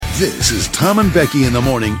This is Tom and Becky in the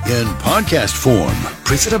Morning in podcast form.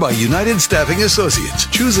 Presented by United Staffing Associates.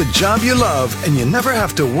 Choose a job you love and you never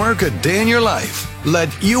have to work a day in your life.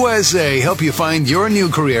 Let USA help you find your new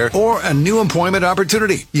career or a new employment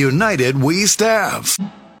opportunity. United We Staff.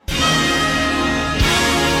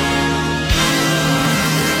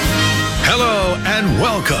 Hello and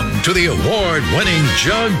welcome to the award-winning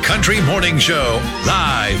Jug Country Morning Show,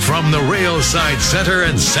 live from the Railside Center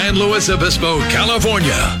in San Luis Obispo,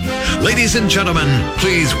 California. Ladies and gentlemen,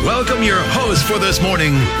 please welcome your hosts for this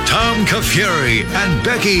morning, Tom Kafuri and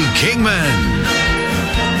Becky Kingman.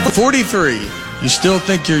 43. You still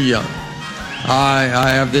think you're young. I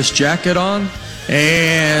have this jacket on,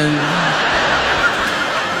 and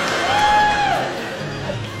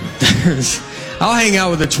I'll hang out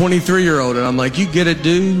with a 23-year-old, and I'm like, you get it,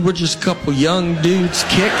 dude? We're just a couple young dudes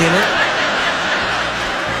kicking it.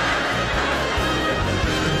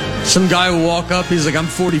 Some guy will walk up, he's like, I'm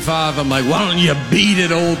 45. I'm like, why don't you beat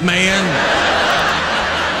it, old man?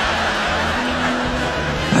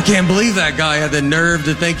 I can't believe that guy had the nerve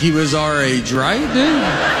to think he was our age, right, dude?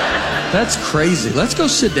 That's crazy. Let's go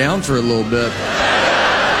sit down for a little bit.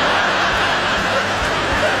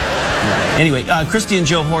 Anyway, Christy and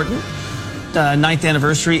Joe Horton, 9th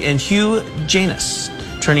anniversary, and Hugh Janus,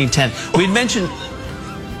 turning 10. We'd mentioned...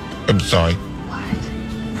 I'm sorry.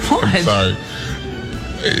 What? I'm sorry.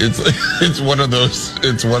 It's one of those.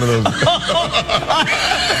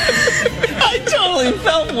 I totally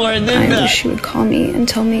felt more than I that. wish she would call me and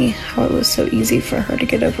tell me how it was so easy for her to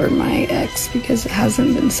get over my ex, because it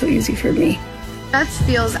hasn't been so easy for me. That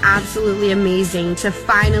feels absolutely amazing to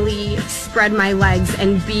finally spread my legs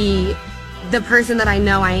and be the person that I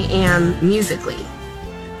know I am musically.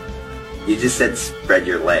 You just said spread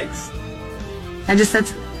your legs. I just said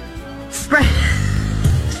spread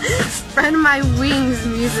my wings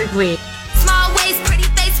musically. Small waist, pretty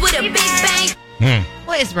face with a big bang.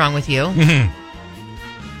 What is wrong with you?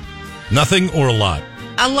 Nothing or a lot?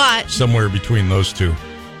 A lot. Somewhere between those two.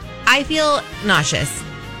 I feel nauseous.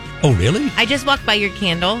 Oh, really? I just walked by your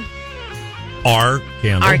candle. Our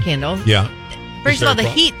candle. Yeah. First of all, the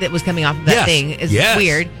heat that was coming off of that thing is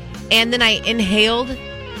weird. And then I inhaled,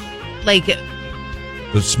 like...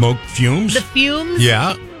 The smoke fumes? The fumes?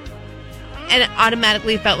 Yeah. And it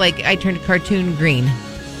automatically felt like I turned cartoon green.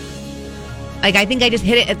 Like, I think I just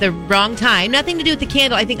hit it at the wrong time. Nothing to do with the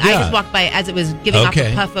candle. I think I just walked by as it was giving off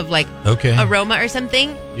a puff of, like, aroma or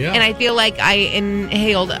something. Yeah. And I feel like I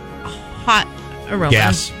inhaled hot aroma.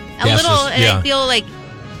 Gas. A little, and I feel like...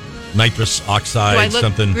 Nitrous oxide, do I look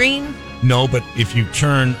something. Green? No, but if you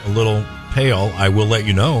turn a little pale, I will let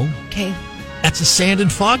you know. Okay. That's a sand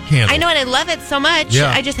and fog candle. I know, and I love it so much.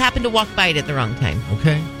 Yeah. I just happened to walk by it at the wrong time.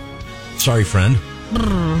 Okay. Sorry, friend. Did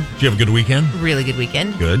you have a good weekend? Really good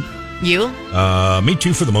weekend. Good. You? Me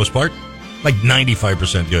too, for the most part. Like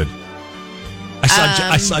 95% good.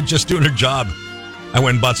 I saw Just doing her job. I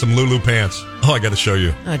went and bought some Lulu pants. Oh, I got to show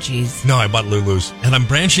you. Oh, jeez. No, I bought Lulu's. And I'm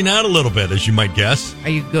branching out a little bit, as you might guess. Are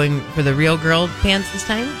you going for the real girl pants this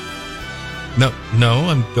time? No,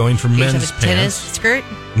 I'm going for men's have a pants. Tennis skirt?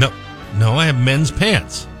 No, I have men's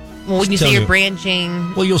pants. Well, when you say you're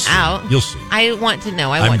branching you'll see. out. You'll see. I want to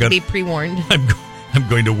know. I want to be pre-warned. I'm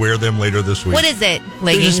going to wear them later this week. What is it?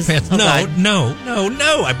 Leggings? Pants. Oh, no.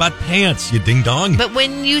 I bought pants, you ding-dong. But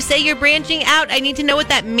when you say you're branching out, I need to know what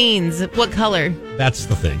that means. What color? That's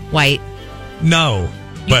the thing. White. No.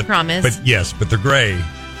 You promise? But yes, but they're gray.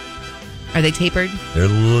 Are they tapered? They're a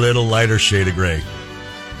little lighter shade of gray.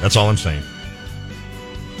 That's all I'm saying.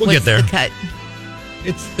 We'll get there. What's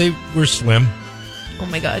the cut? They were slim. Oh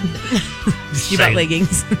my God. You bought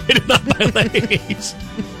leggings. I did not buy leggings.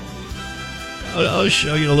 I'll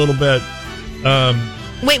show you in a little bit.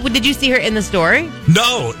 Wait, did you see her in the store?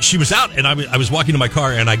 No, she was out, and I was walking to my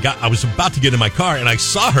car, and I was about to get in my car, and I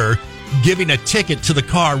saw her giving a ticket to the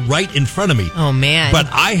car right in front of me. Oh, man. But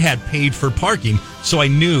I had paid for parking, so I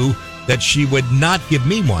knew that she would not give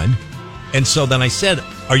me one. And so then I said,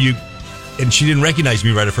 are you... And she didn't recognize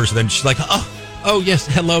me right at first, and then she's like, oh, yes,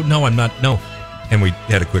 hello, no, I'm not, no. And we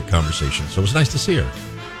had a quick conversation, so it was nice to see her.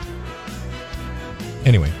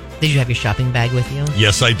 Anyway. Did you have your shopping bag with you?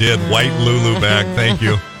 Yes, I did. White Lulu bag. Thank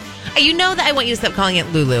you. You know that I want you to stop calling it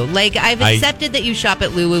Lulu. Like, I've accepted that you shop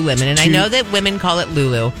at Lululemon, and I know that women call it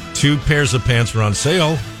Lulu. 2 pairs of pants were on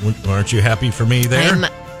sale. Aren't you happy for me there? I'm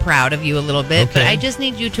proud of you a little bit, but I just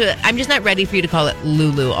need you to... I'm just not ready for you to call it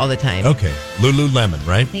Lulu all the time. Okay. Lululemon,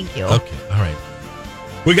 right? Thank you. Okay. All right.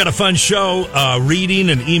 We got a fun show, reading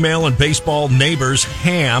and email and baseball, neighbors,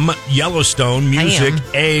 ham, Yellowstone, music,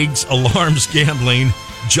 eggs, alarms, gambling,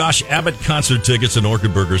 Josh Abbott concert tickets, and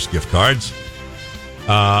Orchid Burgers gift cards.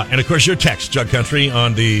 And, of course, your text, Jug Country,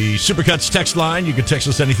 on the Supercuts text line. You can text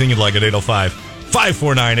us anything you'd like at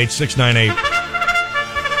 805-549-8698.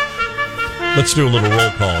 Let's do a little roll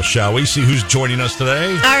call, shall we? See who's joining us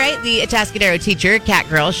today. All right, the Atascadero teacher, Cat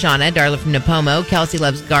Girl, Shauna, Darla from Napomo, Kelsey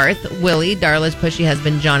loves Garth, Willie, Darla's pushy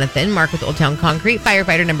husband, Jonathan, Mark with Old Town Concrete,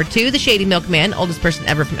 firefighter number 2, the Shady Milkman, oldest person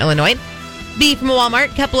ever from Illinois, B from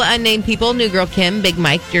Walmart, couple of unnamed people, New Girl Kim, Big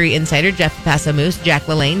Mike, Jury Insider, Jeff Paso Moose, Jack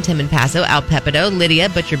LaLanne, Tim in Paso, Al Pepido, Lydia,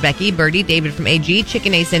 Butcher Becky, Birdie, David from AG,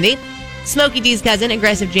 Chicken A Cindy, Smokey D's cousin,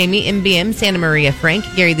 Aggressive Jamie, MBM, Santa Maria Frank,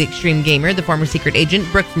 Gary the Extreme Gamer, the former secret agent,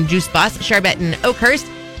 Brooke from Juice Boss, Charbette and Oakhurst,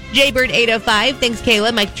 Jaybird 805, thanks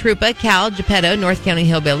Kayla, Mike Trupa, Cal, Geppetto, North County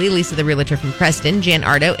Hillbilly, Lisa the Realtor from Preston, Jan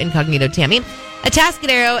Ardo, Incognito Tammy,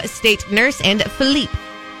 Atascadero State Nurse, and Philippe.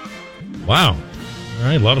 Wow. All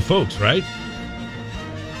right, a lot of folks, right?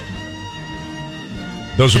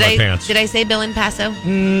 Those are my pants. Did I say Bill in Paso?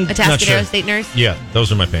 Atascadero State Nurse? Yeah,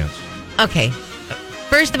 those are my pants. Okay.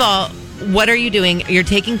 First of all, what are you doing? You're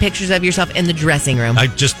taking pictures of yourself in the dressing room. I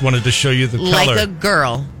just wanted to show you the color. Like a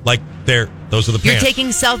girl. Like there. Those are the pants. You're taking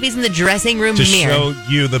selfies in the dressing room to mirror. show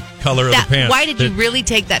you the color of the pants. Why did you really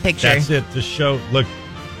take that picture? That's it. To show. Look.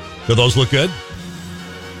 Do those look good?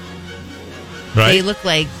 Right? They look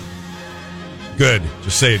like... Good.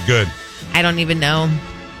 Just say it good. I don't even know.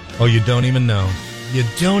 Oh, you don't even know. You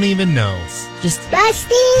don't even know. Just...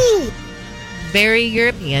 Rusty! Very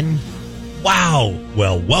European. Wow.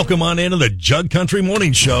 Well, welcome on into the Jug Country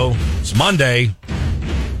Morning Show. It's Monday.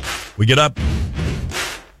 We get up.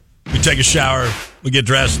 We take a shower. We get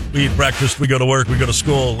dressed. We eat breakfast. We go to work. We go to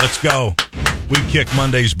school. Let's go. We kick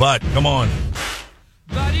Monday's butt. Come on.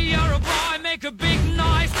 Buddy, you're a boy. Make a big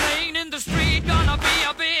noise playing in the street. Gonna be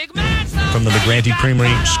a big man. From the McGranty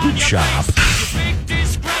Creamery Scoop Shop.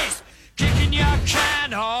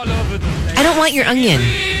 I don't want your onion.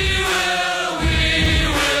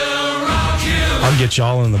 I'll get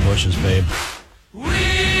y'all in the bushes, babe.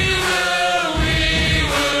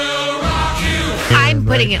 I'm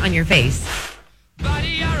putting it on your face. I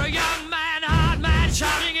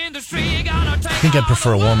think I'd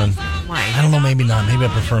prefer a woman. Why? I don't know, maybe not. Maybe I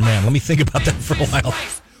prefer a man. Let me think about that for a while.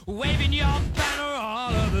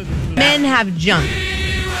 Men have junk.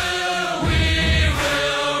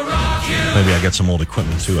 Maybe I got some old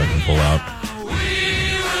equipment, too, I can pull out.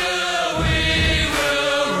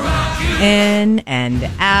 In and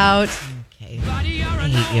out. Okay. I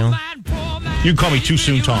hate you. You can call me Too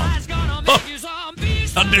Soon Tom. Oh,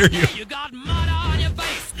 how dare you?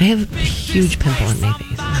 I have a huge pimple on my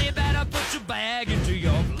face.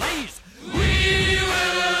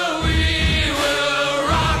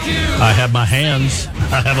 I have my hands.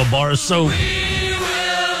 I have a bar of soap.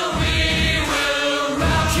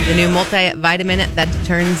 The new multivitamin that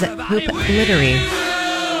turns poop glittery.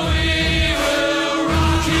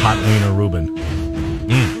 Hot wiener Reuben.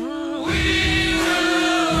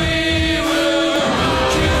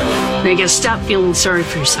 Now you gotta stop feeling sorry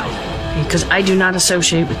for yourself. Because I do not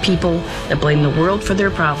associate with people that blame the world for their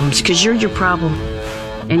problems. Because you're your problem.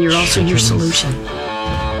 And you're also your solution.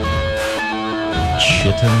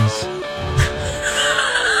 Chittens.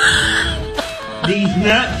 These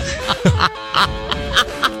nuts.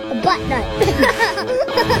 A butt nut.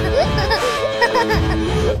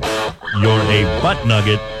 You're a butt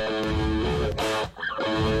nugget.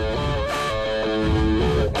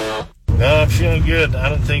 I'm feeling good. I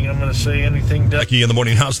don't think I'm going to say anything. Becky in the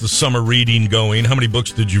morning. How's the summer reading going? How many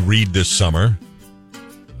books did you read this summer?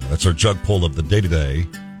 That's our jug poll of the day today.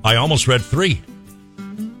 I almost read 3.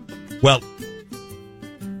 Well,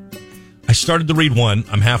 I started to read one.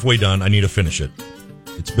 I'm halfway done. I need to finish it.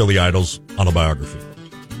 It's Billy Idol's autobiography.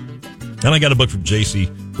 Then I got a book from JC,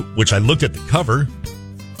 which I looked at the cover.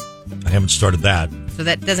 I haven't started that. So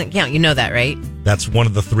that doesn't count. You know that, right? That's one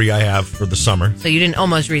of the 3 I have for the summer. So you didn't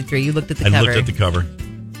almost read 3. You looked at the cover. I looked at the cover.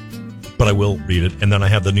 But I will read it. And then I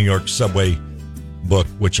have the New York Subway book,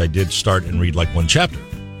 which I did start and read like one chapter.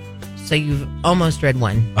 So you've almost read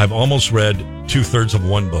 1. I've almost read 2/3 of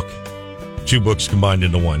one book. 2 books combined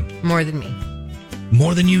into one. More than me.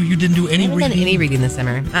 More than you? You didn't do any reading? I haven't done any reading this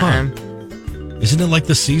summer. Huh. Isn't it like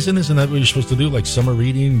the season? Isn't that what you're supposed to do? Like summer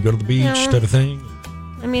reading, go to the beach type of thing?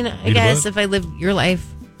 I mean, I guess if I lived your life.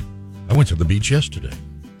 I went to the beach yesterday.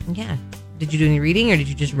 Yeah. Did you do any reading or did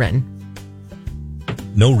you just run?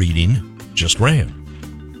 No reading, just ran.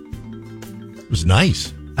 It was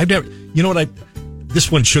nice. I've never, you know what,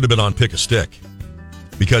 this one should have been on Pick a Stick.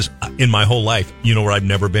 Because in my whole life, you know where I've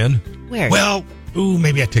never been? Where? Well,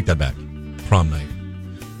 maybe I take that back. Prom night.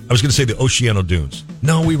 I was going to say the Oceano Dunes.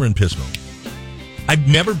 No, we were in Pismo. I've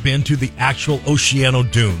never been to the actual Oceano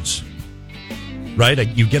Dunes. right?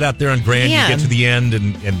 You get out there on Grand, Yeah. you get to the end,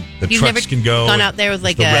 and the You've trucks never can go. gone out there with,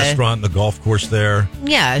 like, the a- restaurant, and the golf course there.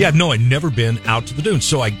 Yeah. Yeah, no, I'd never been out to the dunes.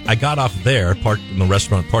 So I got off there, parked in the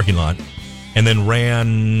restaurant parking lot, and then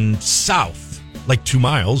ran south, like 2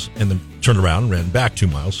 miles, and then turned around and ran back 2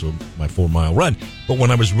 miles, so my 4-mile run. But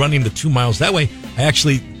when I was running the 2 miles that way, I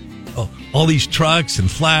actually, all these trucks and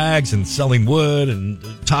flags and selling wood and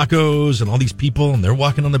tacos and all these people, and they're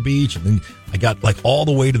walking on the beach. And then I got like all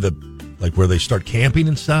the way to the, like where they start camping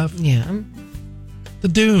and stuff. Yeah. The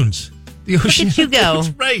dunes. The ocean. Look at you go. That's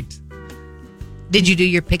right. Did you do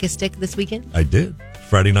your pick a stick this weekend? I did.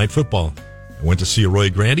 Friday night football. I went to see Arroyo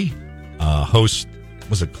Grande, host,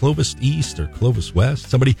 was it Clovis East or Clovis West?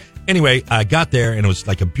 Somebody. Anyway, I got there and it was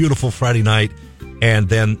like a beautiful Friday night. And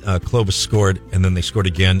then Clovis scored, and then they scored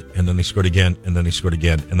again, and then they scored again, and then they scored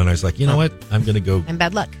again. And then I was like, you know what? I'm going to go. I'm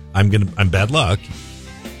bad luck. I'm bad luck.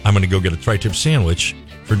 I'm going to go get a tri-tip sandwich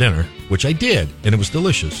for dinner, which I did, and it was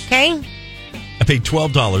delicious. Okay. I paid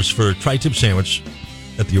 $12 for a tri-tip sandwich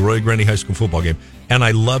at the Arroyo Grande High School football game, and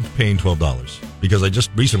I loved paying $12 because I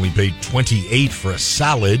just recently paid $28 for a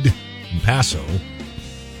salad in Paso.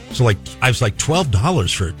 So I was like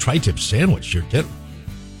 $12 for a tri-tip sandwich. You're getting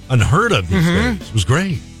unheard of these days. It was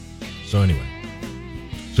great. So anyway,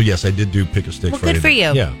 yes, I did do pick a stick. Well, Friday good for night.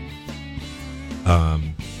 you. Yeah.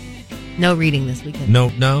 No reading this weekend.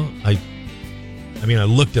 No. I mean, I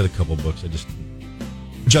looked at a couple books.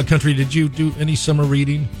 Jug Country, did you do any summer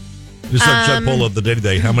reading? This is our Jug Poll of the day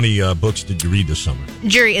today. How many books did you read this summer?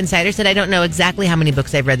 Jury Insider said, I don't know exactly how many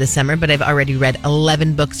books I've read this summer, but I've already read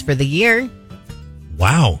 11 books for the year.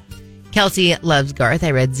 Wow. Kelsey loves Garth.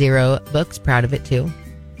 I read 0 books. Proud of it, too.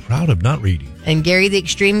 Proud of not reading. And Gary the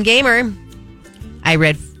Extreme Gamer. I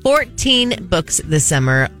read 14 books this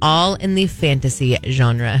summer, all in the fantasy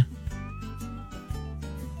genre.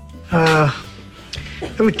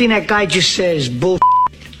 Everything that guy just said is bull.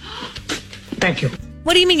 Thank you.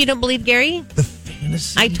 What do you mean you don't believe Gary? The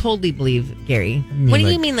fantasy? I totally believe Gary. mean What do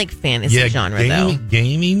you like- mean like fantasy genre, though?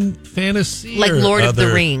 Gaming fantasy? Like or Lord of the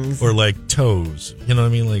other- Rings. Or like Toes. You know what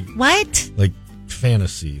I mean? Like What? Like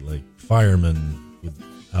fantasy, like firemen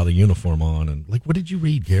without a uniform on. And like, what did you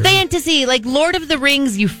read, Gary? Fantasy, like Lord of the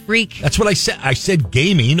Rings, you freak. That's what I said. I said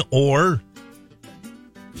gaming or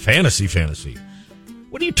fantasy.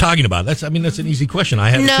 What are you talking about? That's an easy question. I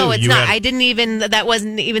had it too. No, it's You not. had- I didn't even, that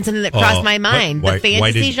wasn't even something that crossed my mind. Why- The fantasy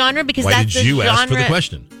why did- genre, because why that's did the you genre. ask for the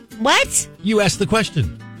question? What? You asked the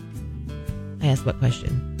question. I asked what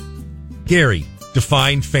question? Gary,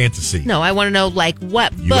 define fantasy. No, I want to know like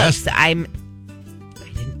what You books. asked- I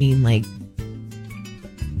didn't mean like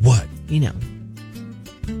what? You know,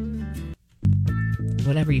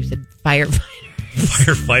 whatever you said.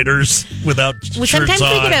 Firefighters without Well, shirts sometimes we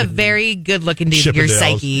on. get a very good look into your Chippendales.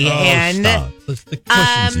 psyche. Oh, And stop. The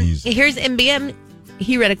question's easy. here's MBM.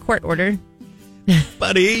 He read a court order.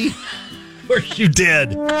 Buddy, of course you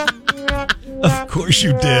did. Of course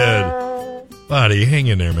you did. Buddy, hang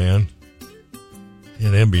in there, man.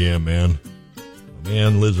 And MBM, man. A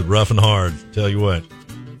man lives it rough and hard. Tell you what.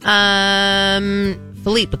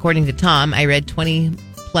 Philippe, according to Tom, I read 20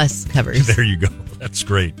 plus covers. There you go. That's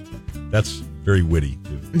great. That's very witty,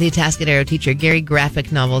 too. The Atascadero teacher, Gary,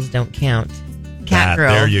 graphic novels don't count. Cat There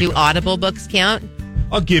Girl, you do go. Audible books count?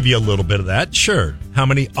 I'll give you a little bit of that. Sure. How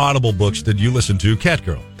many Audible books did you listen to,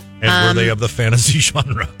 Catgirl? And were they of the fantasy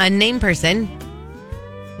genre? Unnamed person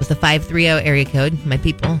with the 530 area code, my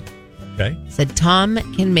people, Okay. said Tom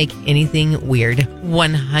can make anything weird.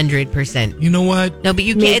 100%. You know what? No, but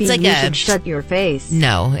you can't. Maybe It's like you a. should shut your face.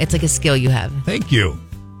 No, it's like a skill you have. Thank you.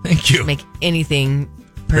 Thank you. Make anything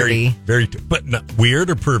pervy. Very, but not weird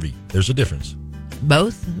or pervy. There's a difference.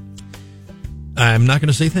 Both? I'm not going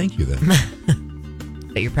to say thank you then.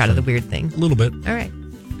 But you're proud of the weird thing. A little bit. All right.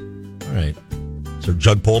 All right. So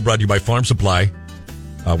Jug Poll brought to you by Farm Supply.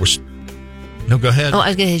 No, go ahead. Oh, I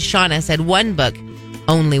was going to say, Shauna said one book,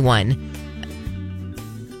 only one.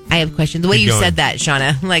 I have questions. The way Keep you going. said that,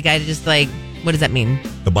 Shauna, like, I just like, what does that mean?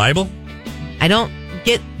 The Bible? I don't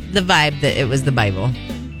get the vibe that it was the Bible.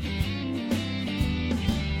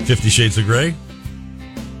 50 Shades of Grey?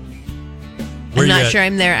 I'm not sure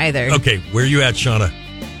I'm there either. Okay, where are you at, Shauna?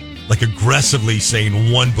 Like aggressively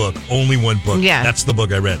saying one book, only one book. Yeah. That's the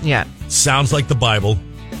book I read. Yeah. Sounds like the Bible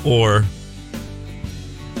or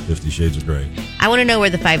 50 Shades of Grey. I want to know where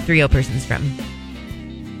the 530 person's from.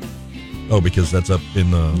 Oh, because that's up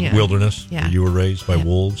in the Yeah. wilderness Yeah. where you were raised by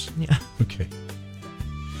wolves? Yeah. Okay.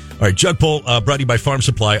 All right, Jug Poll brought to you by Farm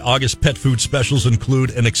Supply. August pet food specials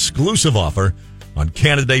include an exclusive offer on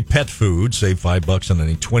Canada Day pet food. Save $5 on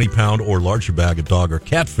any 20-pound or larger bag of dog or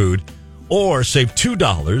cat food, or save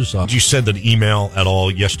 $2. Did you send an email at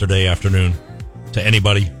all yesterday afternoon? to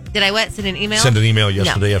anybody. Did I send an email? Send an email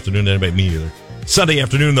yesterday afternoon to anybody. Me either. Sunday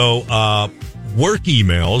afternoon, though, work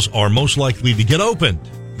emails are most likely to get opened,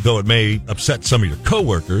 though it may upset some of your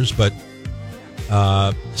coworkers. But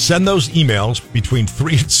send those emails between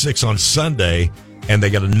 3 and 6 on Sunday, and they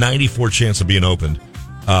got a 94% chance of being opened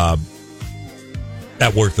at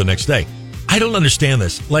work the next day. I don't understand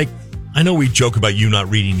this. Like, I know we joke about you not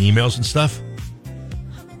reading emails and stuff,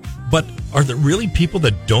 but are there really people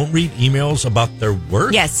that don't read emails about their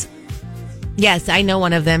work? Yes. Yes, I know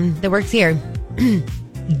one of them that works here.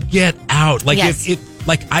 Get out. Like, yes.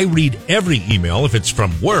 Like, I read every email. If it's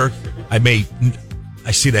from work, I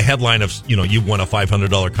see the headline of, you won a $500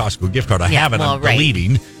 Costco gift card. I haven't. I'm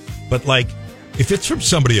deleting. But, like, if it's from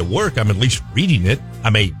somebody at work, I'm at least reading it. I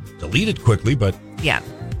may delete it quickly, but... Yeah.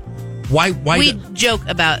 Why we joke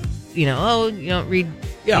about, you don't read,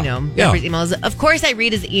 members' emails. Of course I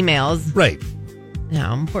read his emails. Right.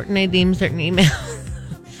 How important I deem certain emails.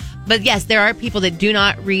 But yes, there are people that do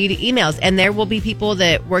not read emails. And there will be people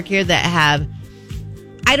that work here that have...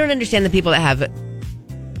 I don't understand the people that have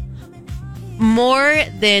more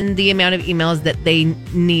than the amount of emails that they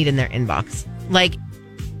need in their inbox. Like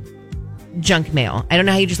junk mail. I don't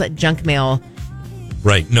know how you just let junk mail...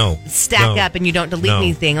 Right, no. Stack up and you don't delete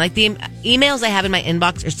anything. Like the emails I have in my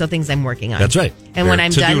inbox are still things I'm working on. That's right. And when I'm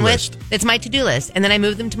done with, it's my to-do list. And then I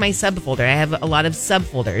move them to my subfolder. I have a lot of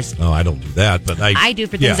subfolders. Oh, I don't do that, but I do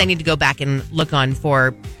for things I need to go back and look on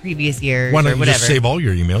for previous years or whatever. Why don't you just save all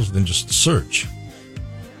your emails and then just search?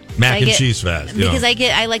 Mac and cheese fast. Because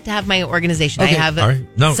I like to have my organization. Okay. I have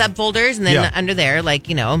subfolders and then under there,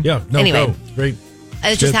 anyway. Great.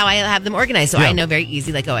 It's just how I have them organized. So I know very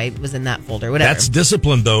easy, I was in that folder, whatever. That's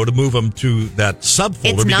discipline, though, to move them to that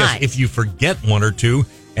subfolder. Because if you forget one or two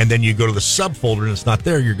and then you go to the subfolder and it's not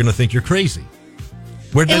there, you're going to think you're crazy.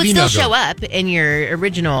 Where did it would still show up in your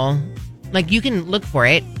original, you can look for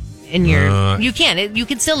it in your, you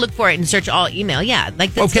can still look for it and search all email. Yeah, that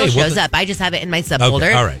still shows up. I just have it in my subfolder.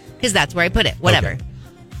 Okay, all right. Because that's where I put it, whatever.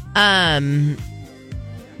 Okay.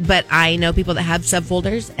 But I know people that have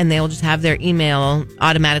subfolders, and they'll just have their email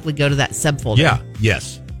automatically go to that subfolder. Yeah.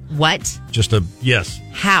 Yes. What? Just a yes.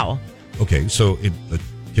 How? Okay, so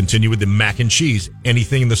continue with the mac and cheese.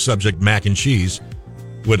 Anything in the subject mac and cheese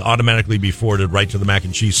would automatically be forwarded right to the mac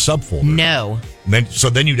and cheese subfolder. No. And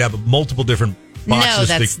then you'd have multiple different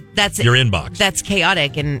boxes. No, that's your inbox. That's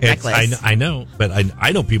chaotic and reckless. I know, but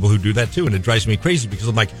I know people who do that too, and it drives me crazy because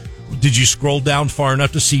I'm like, did you scroll down far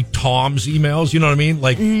enough to see Tom's emails? You know what I mean?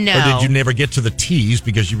 No. Or did you never get to the T's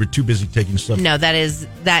because you were too busy taking stuff? No,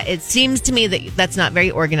 it seems to me that's not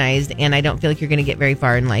very organized, and I don't feel like you're going to get very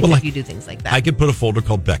far in life if you do things like that. I could put a folder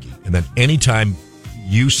called Becky, and then anytime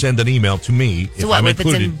you send an email to me, if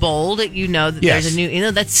it's in bold, you know that there's a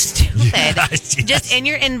new, that's stupid. Yes. Just in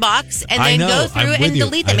your inbox, and then go through and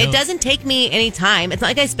delete them. It doesn't take me any time. It's not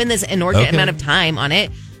like I spend this inordinate amount of time on it.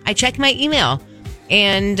 I check my email.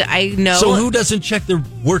 And I know... So who doesn't check their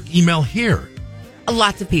work email here?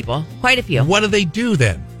 Lots of people. Quite a few. What do they do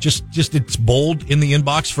then? Just it's bold in the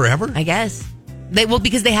inbox forever? I guess.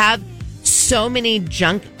 Because they have so many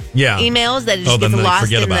junk emails that it just gets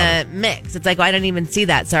lost in the mix. It's I don't even see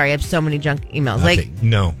that. Sorry, I have so many junk emails. Okay.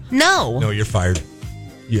 No. No, you're fired.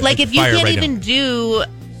 If you can't even do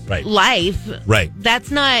life, that's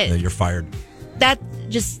not... No, you're fired. That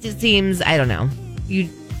just seems, I don't know.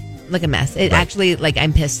 Like a mess. It actually,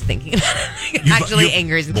 I'm pissed thinking about it. It actually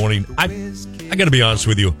angers me. Morning. I got to be honest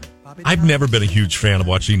with you. I've never been a huge fan of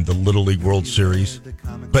watching the Little League World Series,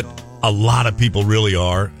 but a lot of people really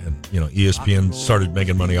are. And, ESPN started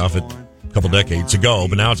making money off it a couple decades ago,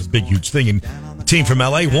 but now it's a big, huge thing. And the team from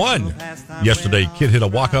LA won yesterday. Kid hit a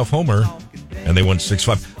walk-off homer, and they won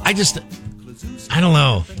 6-5. I don't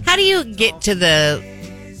know. How do you get to the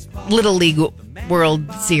Little League World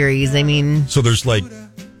Series? I mean... So there's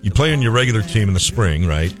you play on your regular team in the spring,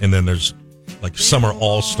 right? And then there's summer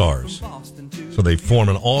all-stars. So they form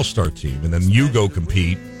an all-star team, and then you go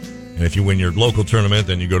compete. And if you win your local tournament,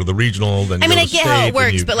 then you go to the regional. Then I get how it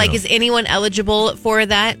works, but is anyone eligible for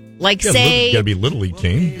that? Say, you got to be a Little League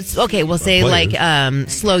team. Okay, we'll say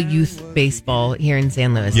slow youth baseball here in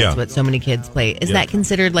San Luis. That's what so many kids play. Is that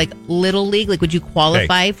considered Little League? Would you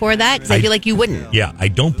qualify for that? Because I feel like you wouldn't. Yeah, I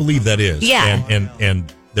don't believe that is. Yeah,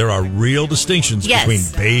 and there are real distinctions between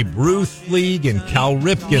Babe Ruth League and Cal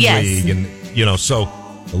Ripken League, and so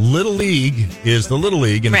the Little League is the Little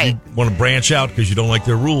League, and if you want to branch out because you don't like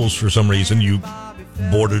their rules for some reason, you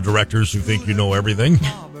board of directors who think you know everything.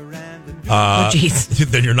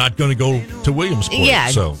 Then you're not going to go to Williamsport. Yeah,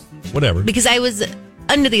 so whatever. Because I was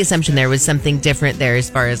under the assumption there was something different there as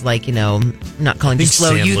far as like, not calling it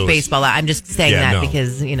slow San youth Luis. baseball. I'm just saying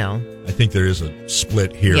because, I think there is a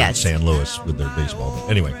split here in San Luis with their baseball. But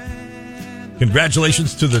anyway,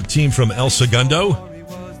 congratulations to the team from El Segundo.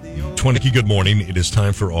 20 good morning. It is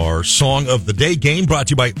time for our Song of the Day game, brought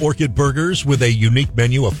to you by Orchid Burgers, with a unique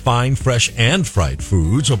menu of fine, fresh, and fried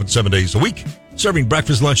foods. Open 7 days a week, serving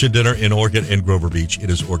breakfast, lunch, and dinner in Orchid and Grover Beach. It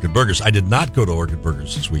is Orchid Burgers. I did not go to Orchid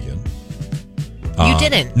Burgers this weekend. You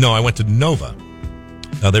didn't? No, I went to Nova.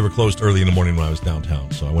 They were closed early in the morning when I was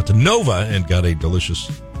downtown. So I went to Nova and got a delicious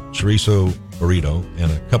chorizo burrito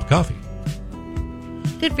and a cup of coffee.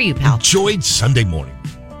 Good for you, pal. Enjoyed Sunday morning.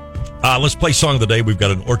 Let's play Song of the Day. We've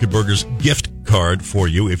got an Orchid Burgers gift card for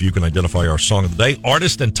you if you can identify our Song of the Day.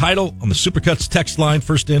 Artist and title on the Supercuts text line.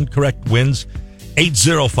 First in correct wins.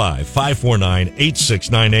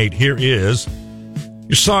 805-549-8698. Here is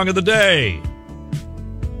your Song of the Day.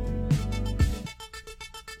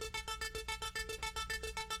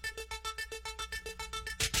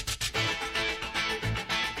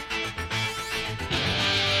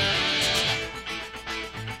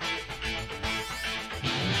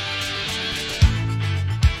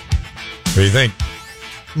 What do you think?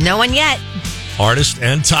 No one yet. Artist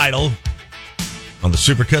and title on the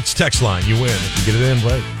Supercuts text line. You win if you get it in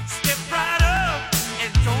right.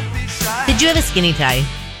 Did you have a skinny tie?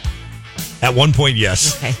 At one point,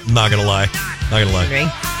 yes. Okay. Not gonna lie.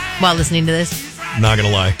 While listening to this? Not gonna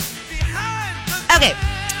lie. Okay.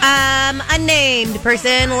 Unnamed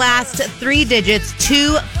person, last 3 digits,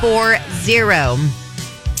 240.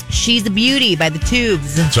 She's a Beauty by the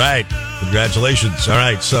Tubes. That's right. Congratulations. All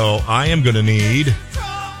right, so I am going to need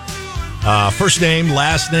first name,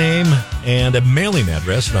 last name, and a mailing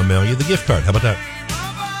address, and I'll mail you the gift card. How about that?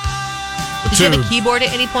 Did you have a keyboard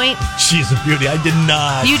at any point? She's a beauty. I did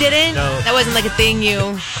not. You didn't? No. That wasn't like a thing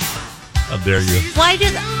you... How dare you? Why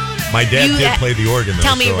did... My dad did play the organ, though.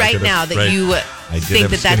 Tell me right now that you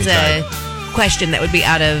think that that's a question that would be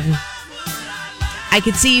out of... I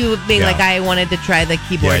could see you being like, I wanted to try the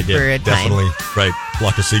keyboard for a time. Definitely. Right.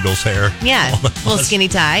 Flock of seagulls hair. Yeah. Little skinny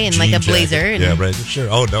tie and like a blazer. And yeah, right. Sure.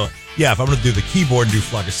 Oh, no. Yeah, if I'm going to do the keyboard and do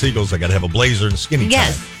Flock of Seagulls, I got to have a blazer and a skinny tie.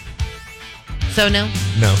 Yes. So no?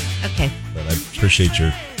 No. Okay. But I appreciate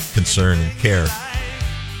your concern and care.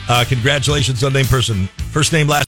 Congratulations, unnamed person. First name, last